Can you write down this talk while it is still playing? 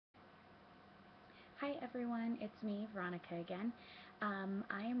Hi everyone, it's me, Veronica again.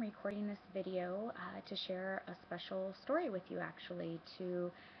 I am recording this video to share a special story with you actually to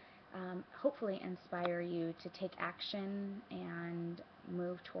hopefully inspire you to take action and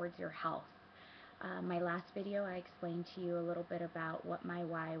move towards your health. My last video I explained to you a little bit about what my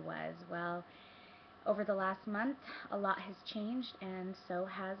why was. Well, over the last month a lot has changed and so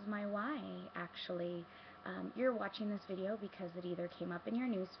has my why actually. You're watching this video because it either came up in your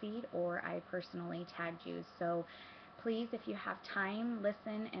newsfeed or I personally tagged you. So please, if you have time,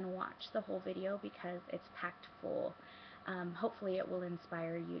 listen and watch the whole video because it's packed full. Hopefully it will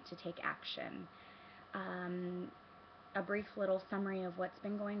inspire you to take action. A brief little summary of what's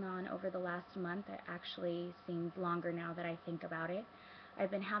been going on over the last month. It actually seems longer now that I think about it.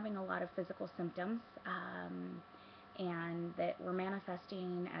 I've been having a lot of physical symptoms and that were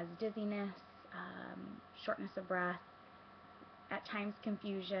manifesting as dizziness, shortness of breath, at times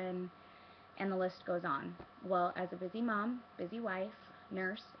confusion, and the list goes on. Well, as a busy mom, busy wife,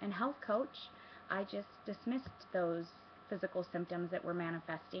 nurse, and health coach, I just dismissed those physical symptoms that were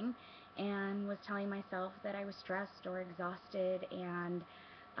manifesting and was telling myself that I was stressed or exhausted and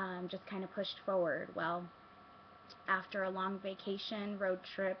just kind of pushed forward. Well, after a long vacation, road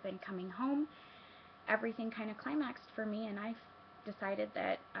trip, and coming home, everything kind of climaxed for me, and I decided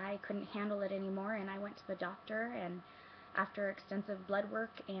that I couldn't handle it anymore, and I went to the doctor, and after extensive blood work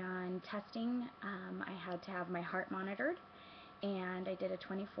and testing, I had to have my heart monitored, and I did a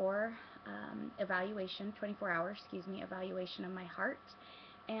 24 hour evaluation of my heart,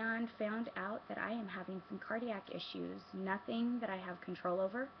 and found out that I am having some cardiac issues, nothing that I have control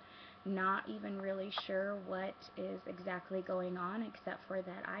over, not even really sure what is exactly going on, except for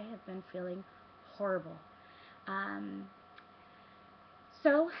that I have been feeling horrible.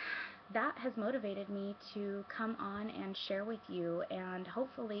 So that has motivated me to come on and share with you and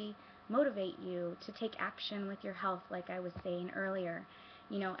hopefully motivate you to take action with your health, like I was saying earlier.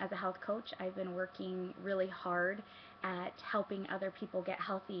 You know, as a health coach, I've been working really hard at helping other people get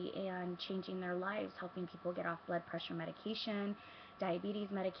healthy and changing their lives, helping people get off blood pressure medication, diabetes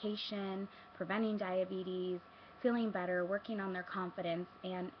medication, preventing diabetes, feeling better, working on their confidence,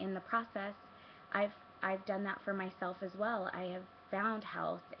 and in the process, I've done that for myself as well. I have found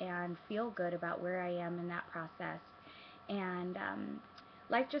health and feel good about where I am in that process. And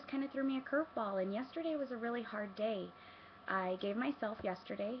life just kind of threw me a curveball, and yesterday was a really hard day. I gave myself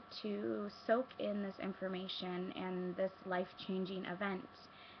yesterday to soak in this information and this life-changing event.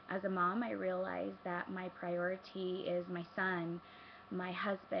 As a mom, I realized that my priority is my son, my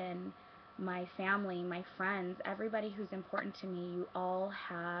husband, my family, my friends, everybody who's important to me. You all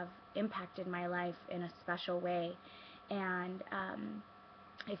have impacted my life in a special way. And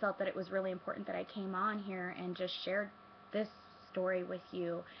I felt that it was really important that I came on here and just shared this story with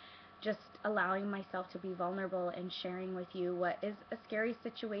you, just allowing myself to be vulnerable and sharing with you what is a scary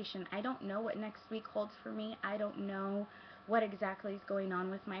situation. I don't know what next week holds for me. I don't know what exactly is going on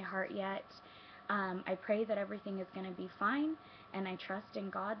with my heart yet. I pray that everything is going to be fine, and I trust in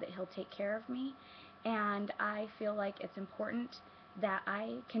God that He'll take care of me. And I feel like it's important that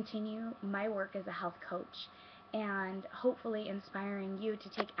I continue my work as a health coach and hopefully inspiring you to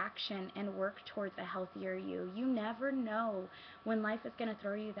take action and work towards a healthier you. You never know when life is going to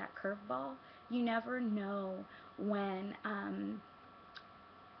throw you that curveball. You never know when,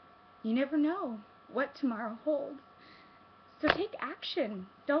 you never know what tomorrow holds. So take action.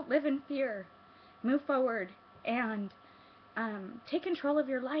 Don't live in fear. Move forward and take control of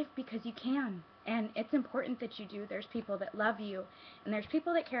your life because you can. And it's important that you do. There's people that love you and there's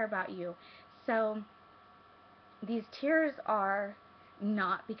people that care about you. So these tears are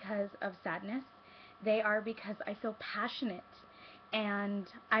not because of sadness. They are because I feel passionate and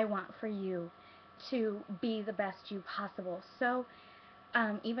I want for you to be the best you possible. So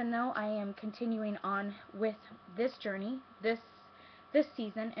even though I am continuing on with this journey, this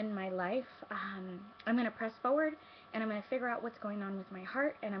season in my life, I'm going to press forward and I'm going to figure out what's going on with my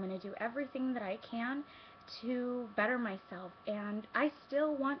heart, and I'm going to do everything that I can to better myself. And I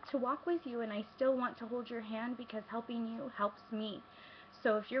still want to walk with you, and I still want to hold your hand because helping you helps me.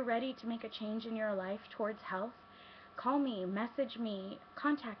 So if you're ready to make a change in your life towards health, call me, message me,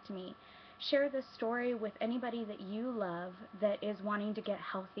 contact me. Share this story with anybody that you love that is wanting to get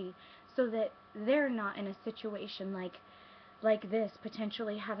healthy so that they're not in a situation like this,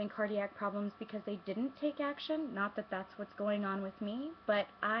 potentially having cardiac problems because they didn't take action. Not that that's what's going on with me, but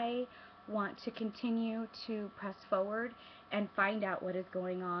I want to continue to press forward and find out what is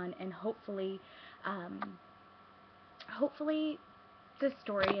going on, and hopefully this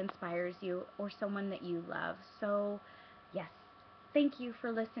story inspires you or someone that you love. So yes, thank you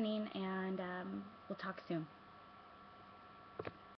for listening, and we'll talk soon.